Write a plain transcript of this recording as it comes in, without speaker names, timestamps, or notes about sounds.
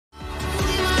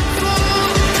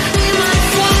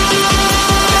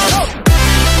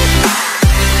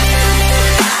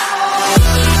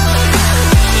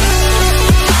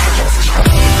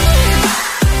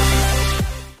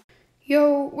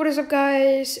is up,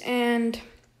 guys? And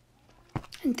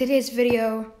in today's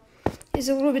video is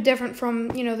a little bit different from,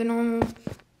 the normal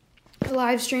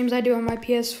live streams I do on my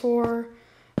PS4.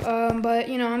 But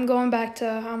I'm going back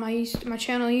to how my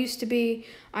channel used to be.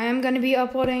 I am going to be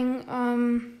uploading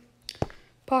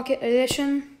Pocket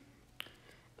Edition,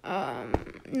 and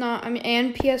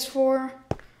PS4.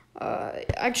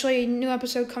 Actually, a new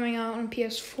episode coming out on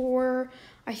PS4.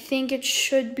 I think it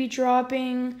should be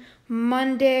dropping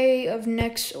Monday of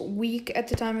next week at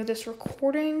the time of this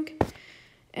recording.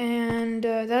 And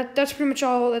that's pretty much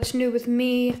all that's new with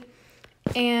me.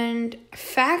 And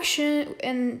faction,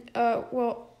 and,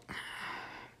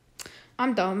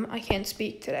 I'm dumb. I can't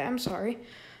speak today. I'm sorry.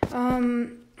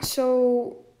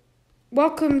 So,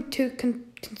 welcome to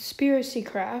Conspiracy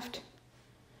Craft.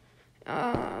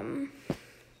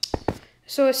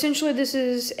 So essentially this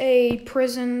is a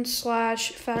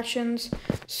prison/factions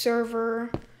server.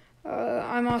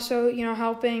 I'm also,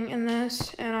 helping in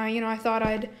this, and I thought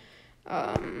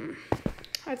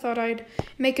I'd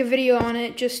make a video on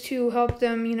it just to help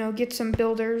them, get some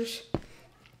builders,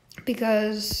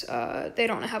 because they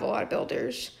don't have a lot of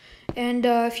builders. And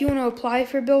if you want to apply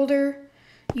for builder,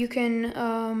 you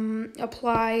can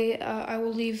apply. I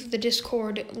will leave the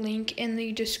Discord link in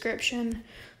the description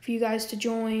for you guys to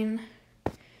join.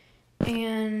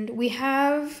 And we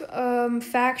have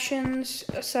factions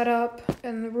set up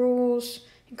and the rules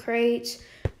and crates.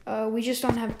 We just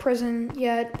don't have prison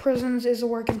yet. Prisons is a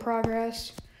work in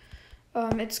progress.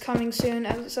 It's coming soon,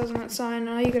 as it says on that sign.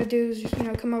 All you gotta do is just,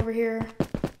 come over here,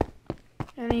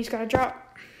 and then you just gotta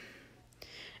drop.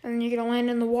 And then you're gonna land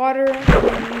in the water, and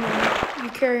then, you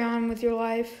carry on with your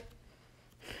life.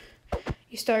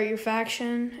 You start your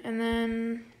faction, and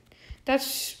then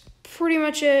that's pretty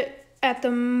much it at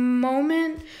the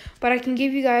moment, but I can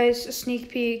give you guys a sneak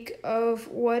peek of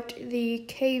what the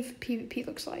cave PvP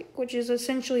looks like, which is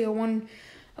essentially a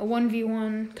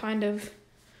 1v1 kind of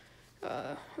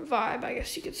vibe, I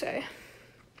guess you could say.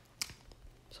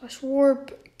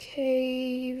 /warp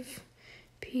cave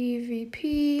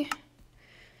PvP,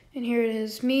 and here it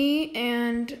is. Me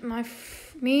and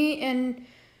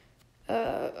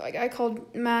a guy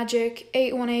called Magic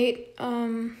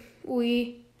 818.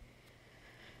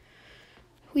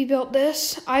 We built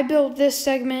this. I built this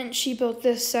segment. She built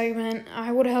this segment.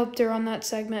 I would have helped her on that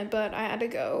segment, but I had to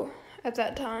go at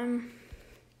that time.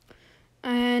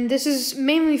 And this is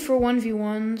mainly for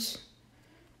 1v1s.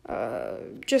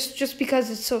 Just because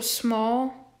it's so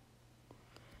small.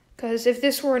 Because if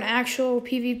this were an actual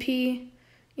PvP,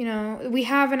 we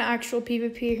have an actual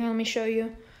PvP. Here, let me show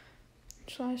you.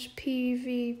 /warp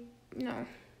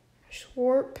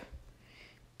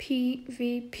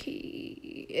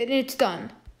PvP. And it's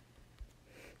done.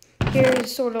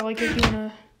 Here's sort of like if you want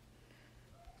to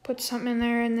put something in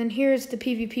there. And then here's the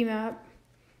PvP map.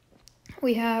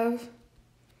 We have,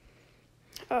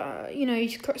 you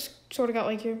sort of got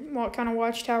like your kind of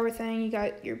watchtower thing. You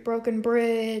got your broken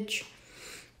bridge.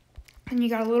 And you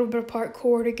got a little bit of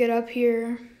parkour to get up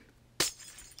here.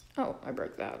 Oh, I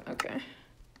broke that. Okay.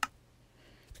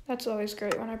 That's always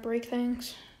great when I break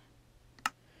things.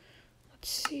 Let's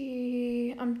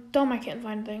see. I'm dumb. I can't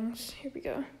find things. Here we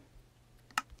go.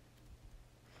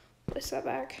 Place that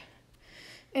back.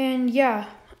 And yeah,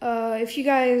 if you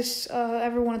guys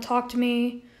ever want to talk to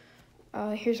me,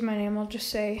 here's my name. I'll just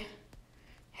say,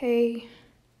 hey,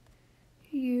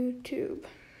 YouTube.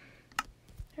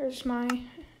 There's my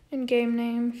in-game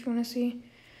name if you want to see.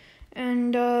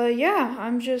 And yeah,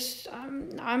 I'm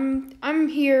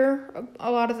here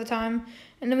a lot of the time,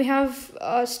 and then we have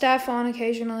staff on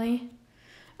occasionally.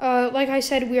 Like I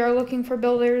said, we are looking for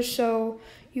builders, so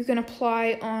you can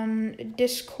apply on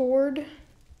Discord.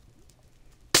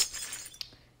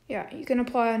 Yeah, you can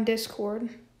apply on Discord.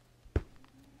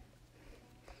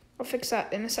 I'll fix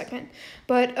that in a second.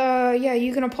 But yeah,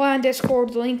 you can apply on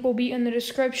Discord. The link will be in the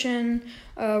description.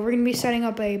 We're going to be setting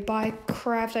up a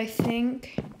Bycraft, I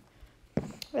think.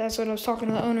 That's what I was talking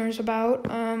to the owners about.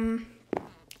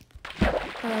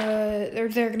 They're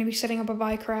going to be setting up a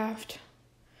Bycraft.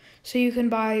 So you can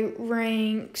buy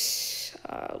ranks,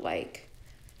 I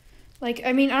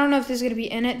don't know if this is going to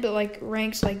be in it, but like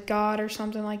ranks like God or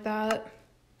something like that.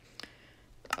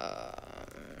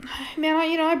 Man,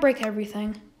 I break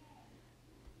everything.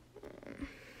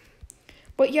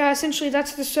 But yeah, essentially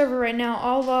that's the server right now.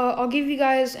 I'll give you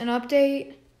guys an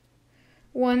update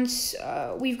once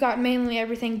we've got mainly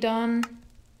everything done.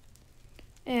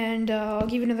 And I'll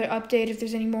give you another update if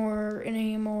there's any more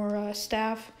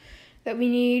staff that we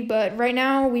need. But right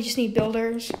now we just need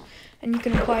builders, and you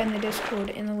can apply in the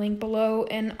Discord in the link below,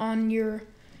 and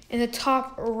in the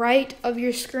top right of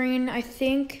your screen, I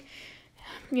think,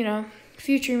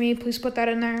 future me, please put that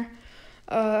in there.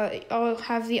 I'll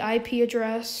have the IP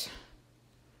address.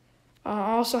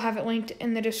 I'll also have it linked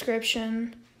in the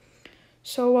description.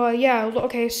 So, yeah,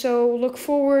 okay, so look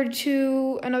forward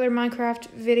to another Minecraft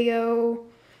video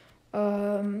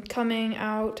coming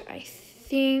out, I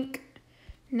think,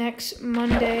 next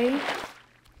Monday.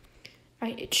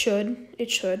 It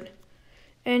should.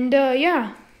 And,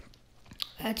 yeah,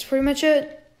 that's pretty much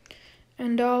it.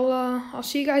 And I'll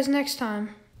see you guys next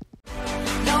time.